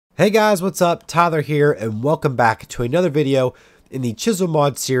Hey guys, what's up? Tyler here, and welcome back to another video in the Chisel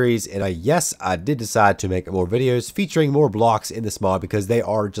Mod series. And yes, I did decide to make more videos featuring more blocks in this mod because they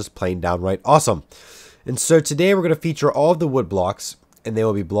are just plain downright awesome. And so today we're going to feature all of the wood blocks, and they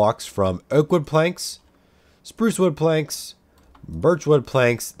will be blocks from oak wood planks, spruce wood planks, birch wood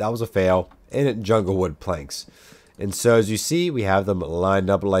planks, that was a fail, and jungle wood planks. And so as you see, we have them lined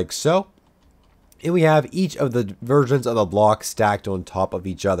up like so. And we have each of the versions of the block stacked on top of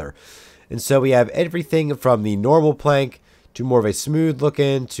each other. And so we have everything from the normal plank to more of a smooth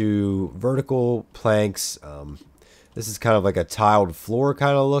looking to vertical planks. This is kind of like a tiled floor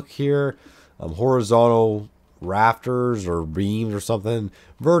kind of look here. Horizontal rafters or beams or something.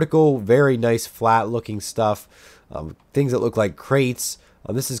 Vertical, very nice flat looking stuff. Things that look like crates.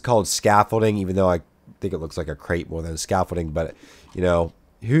 This is called scaffolding, even though I think it looks like a crate more than scaffolding. But, you know,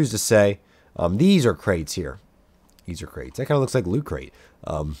 who's to say? These are crates here. These are crates. That kind of looks like Loot Crate.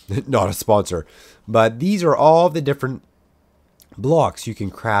 Not a sponsor. But these are all the different blocks you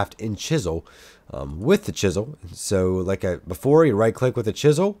can craft in Chisel with the chisel. So like before, you right click with the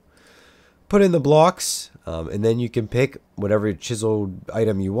chisel, put in the blocks, and then you can pick whatever chiseled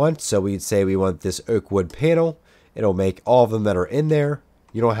item you want. So we'd say we want this oak wood panel. It'll make all of them that are in there.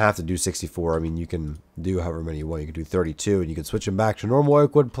 You don't have to do 64. I mean, you can do however many you want. You can do 32, and you can switch them back to normal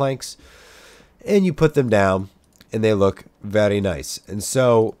oak wood planks. And you put them down, and they look very nice. And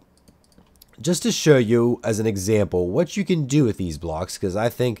so, just to show you as an example what you can do with these blocks, because I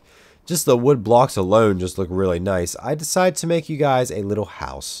think just the wood blocks alone just look really nice, I decided to make you guys a little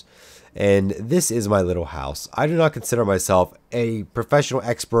house. And this is my little house. I do not consider myself a professional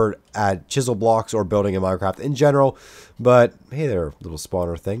expert at chisel blocks or building in Minecraft in general, but hey there, little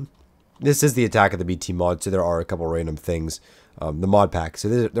spawner thing. This is the Attack of the BT mod, so there are a couple random things. The mod pack, so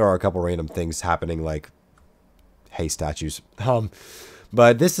there are a couple random things happening, like hay statues.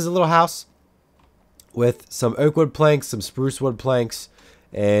 But this is a little house with some oak wood planks, some spruce wood planks,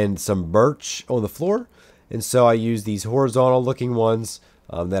 and some birch on the floor. And so I use these horizontal looking ones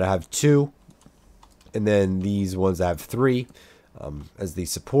that I have 2, and then these ones I have 3 as the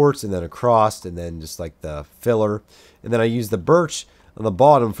supports, and then across, and then just like the filler. And then I use the birch on the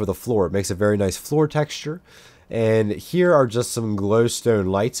bottom for the floor. It makes a very nice floor texture. And here are just some glowstone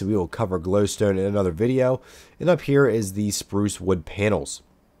lights. We will cover glowstone in another video. And up here is the spruce wood panels.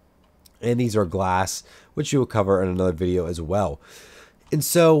 And these are glass, which you will cover in another video as well. And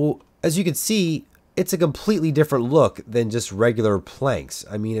so, as you can see, it's a completely different look than just regular planks.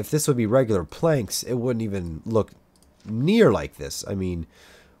 I mean, if this would be regular planks, it wouldn't even look near like this. I mean,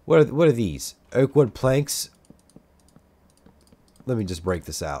 what are these? Oak wood planks? Let me just break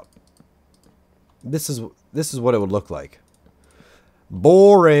this out. This is what it would look like.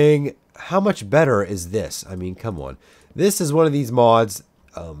 Boring. How much better is this? I mean, come on. This is one of these mods.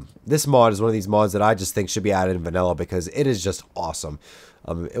 This mod is one of these mods that I just think should be added in vanilla because it is just awesome.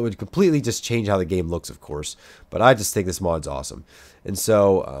 It would completely just change how the game looks, of course. But I just think this mod's awesome. And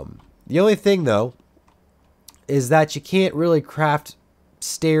so, the only thing, though, is that you can't really craft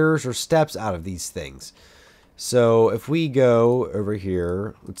stairs or steps out of these things. So, if we go over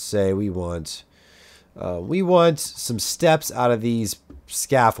here, let's say we want some steps out of these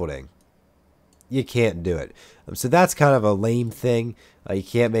scaffolding. You can't do it. So that's kind of a lame thing. You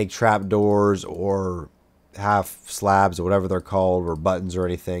can't make trapdoors or half slabs or whatever they're called, or buttons or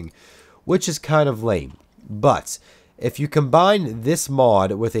anything, which is kind of lame. But if you combine this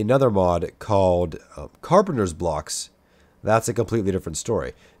mod with another mod called Carpenter's Blocks, that's a completely different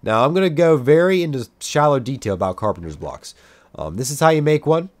story. Now I'm going to go very into shallow detail about Carpenter's Blocks. This is how you make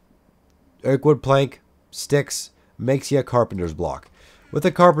one. Oak wood plank, sticks, makes you a carpenter's block. With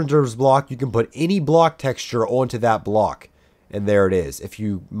a carpenter's block, you can put any block texture onto that block, and there it is. If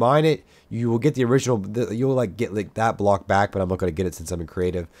you mine it, you will get the original. You'll get that block back, but I'm not going to get it since I'm in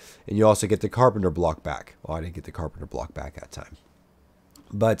creative. And you also get the carpenter block back. Well, I didn't get the carpenter block back that time.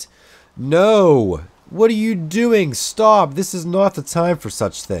 But no, what are you doing? Stop! This is not the time for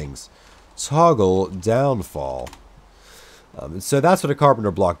such things. Toggle downfall. And so that's what a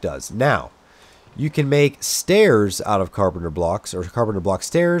carpenter block does. Now, you can make stairs out of carpenter blocks, or carpenter block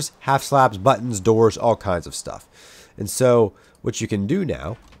stairs, half slabs, buttons, doors, all kinds of stuff. And so what you can do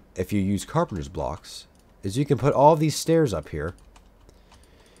now, if you use carpenter's blocks, is you can put all these stairs up here,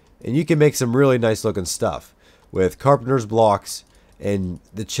 and you can make some really nice looking stuff with carpenter's blocks and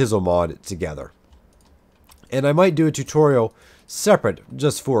the Chisel mod together. And I might do a tutorial separate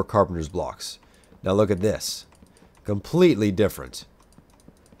just for carpenter's blocks. Now look at this. Completely different.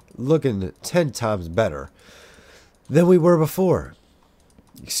 Looking 10 times better than we were before.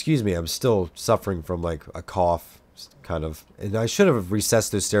 Excuse me, I'm still suffering from like a cough kind of. And I should have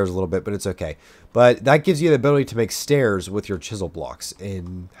recessed those stairs a little bit, but it's okay. But that gives you the ability to make stairs with your chisel blocks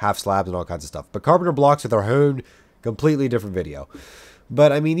and half slabs and all kinds of stuff. But carpenter blocks with our own completely different video.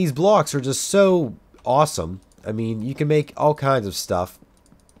 But I mean, these blocks are just so awesome. I mean, you can make all kinds of stuff.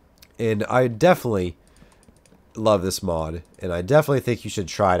 And I definitely love this mod, and I definitely think you should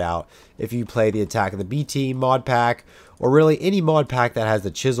try it out if you play the Attack of the B Team mod pack, or really any mod pack that has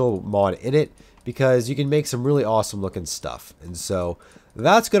the Chisel mod in it, because you can make some really awesome looking stuff. And so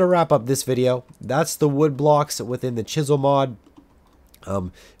that's going to wrap up this video. That's the wood blocks within the Chisel mod.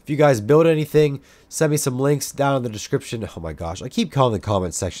 If you guys build anything, send me some links down in the description. Oh my gosh, I keep calling the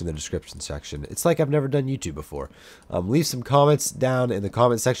comment section the description section. It's like I've never done YouTube before. Leave some comments down in the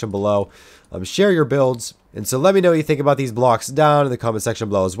comment section below. Share your builds. And so let me know what you think about these blocks down in the comment section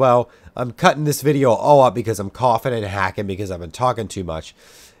below as well. I'm cutting this video all up because I'm coughing and hacking because I've been talking too much.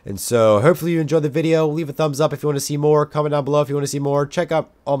 And so hopefully you enjoyed the video. Leave a thumbs up if you want to see more. Comment down below if you want to see more. Check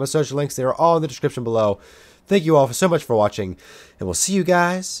out all my social links. They are all in the description below. Thank you all so much for watching, and we'll see you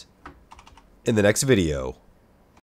guys in the next video.